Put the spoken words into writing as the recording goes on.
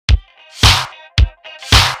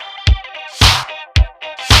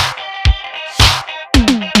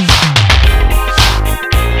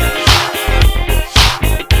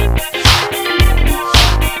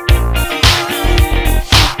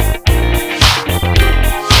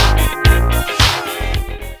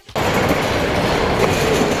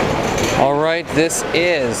this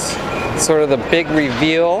is sort of the big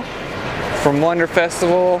reveal from Wonder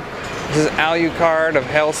Festival. This is Alucard of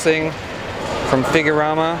Hellsing from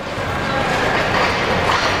Figurama.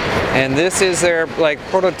 And this is their like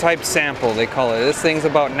prototype sample, they call it. This thing's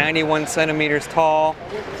about 91 centimeters tall.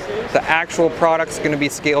 The actual product's going to be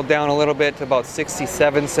scaled down a little bit to about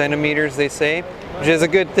 67 centimeters, they say, which is a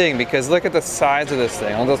good thing because look at the size of this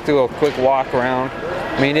thing. I'll just do a quick walk around.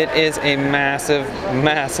 I mean, it is a massive,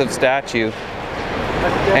 massive statue,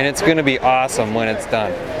 and it's going to be awesome when it's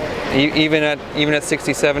done. Even at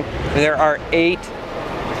 67, there are 8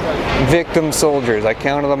 victim soldiers. I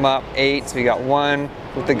counted them up, 8. So you got 1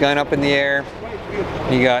 with the gun up in the air.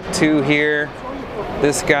 You got 2 here.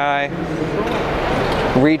 This guy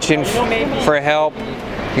reaching for help.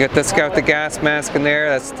 You got this guy with the gas mask in there.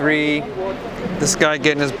 That's 3. This guy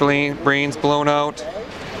getting his brains blown out.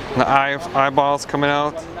 The eyeballs coming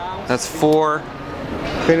out. That's 4.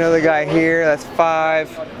 Another guy here. That's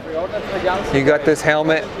 5. You got this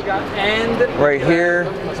helmet right here.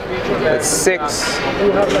 That's 6.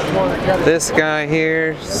 This guy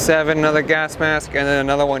here. 7. Another gas mask, and then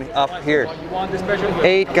another one up here.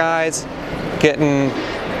 8 guys getting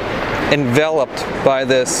enveloped by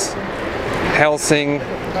this Hellsing,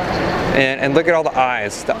 and look at all the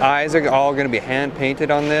eyes. The eyes are all going to be hand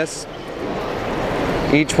painted on this.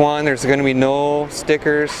 Each one, there's going to be no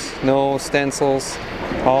stickers, no stencils,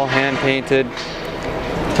 all hand painted.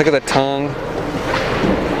 Look at the tongue,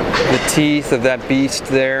 the teeth of that beast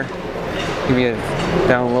there. Give you a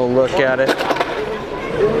down low look at it.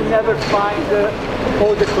 You will never find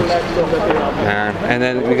all the collector that they have. And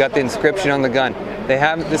then we got the inscription on the gun. They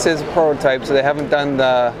haven't. This is a prototype, so they haven't done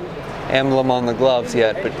the emblem on the gloves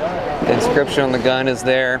yet, but the inscription on the gun is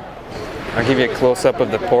there. I'll give you a close-up of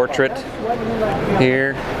the portrait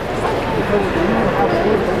here.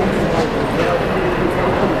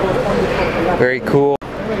 Very cool.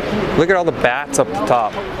 Look at all the bats up the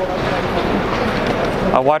top.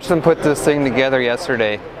 I watched them put this thing together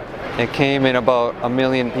yesterday. It came in about 1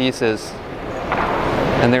 million pieces,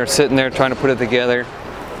 and they were sitting there trying to put it together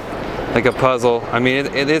like a puzzle. I mean,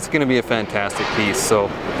 it's going to be a fantastic piece. So,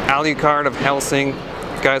 Alucard of Hellsing,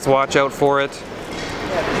 guys, watch out for it.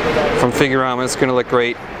 From Figurama, it's going to look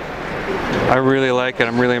great. I really like it.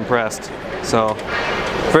 I'm really impressed. So,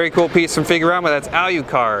 very cool piece from Figurama. That's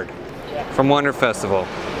Alucard from Wonder Festival.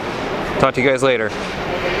 Talk to you guys later.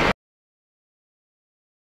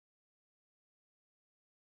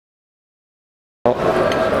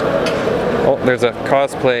 Oh, there's a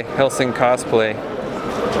cosplay, Hellsing cosplay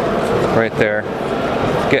right there.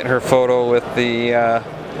 Getting her photo with the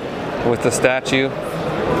statue.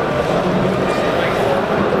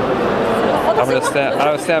 I'm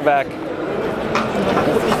gonna stand back.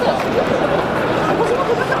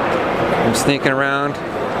 I'm sneaking around,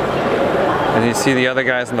 and you see the other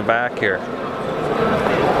guys in the back here.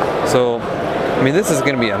 So, I mean, this is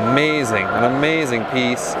going to be amazing, an amazing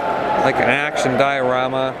piece, like an action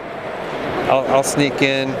diorama. I'll sneak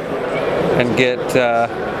in and get.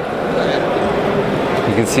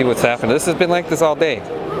 You can see what's happening. This has been like this all day.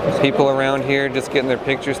 People around here just getting their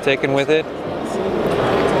pictures taken with it.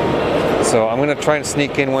 So I'm going to try and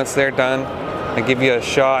sneak in once they're done and give you a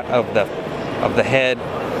shot of the head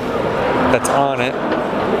that's on it,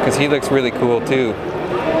 because he looks really cool too. You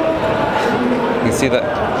can see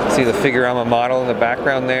the Figurama model in the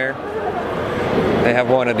background there. They have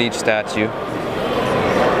one at each statue.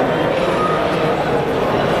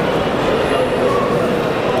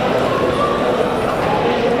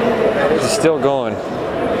 It's still going.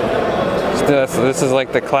 This is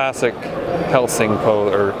like the classic Hellsing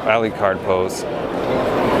pose, or Alucard pose.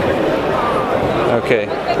 Okay,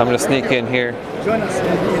 I'm gonna sneak in here.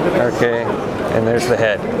 Okay, and there's the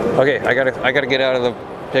head. Okay, I gotta get out of the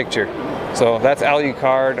picture. So that's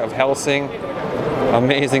Alucard of Hellsing.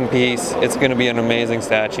 Amazing piece. It's gonna be an amazing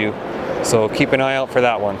statue. So keep an eye out for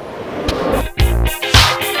that one.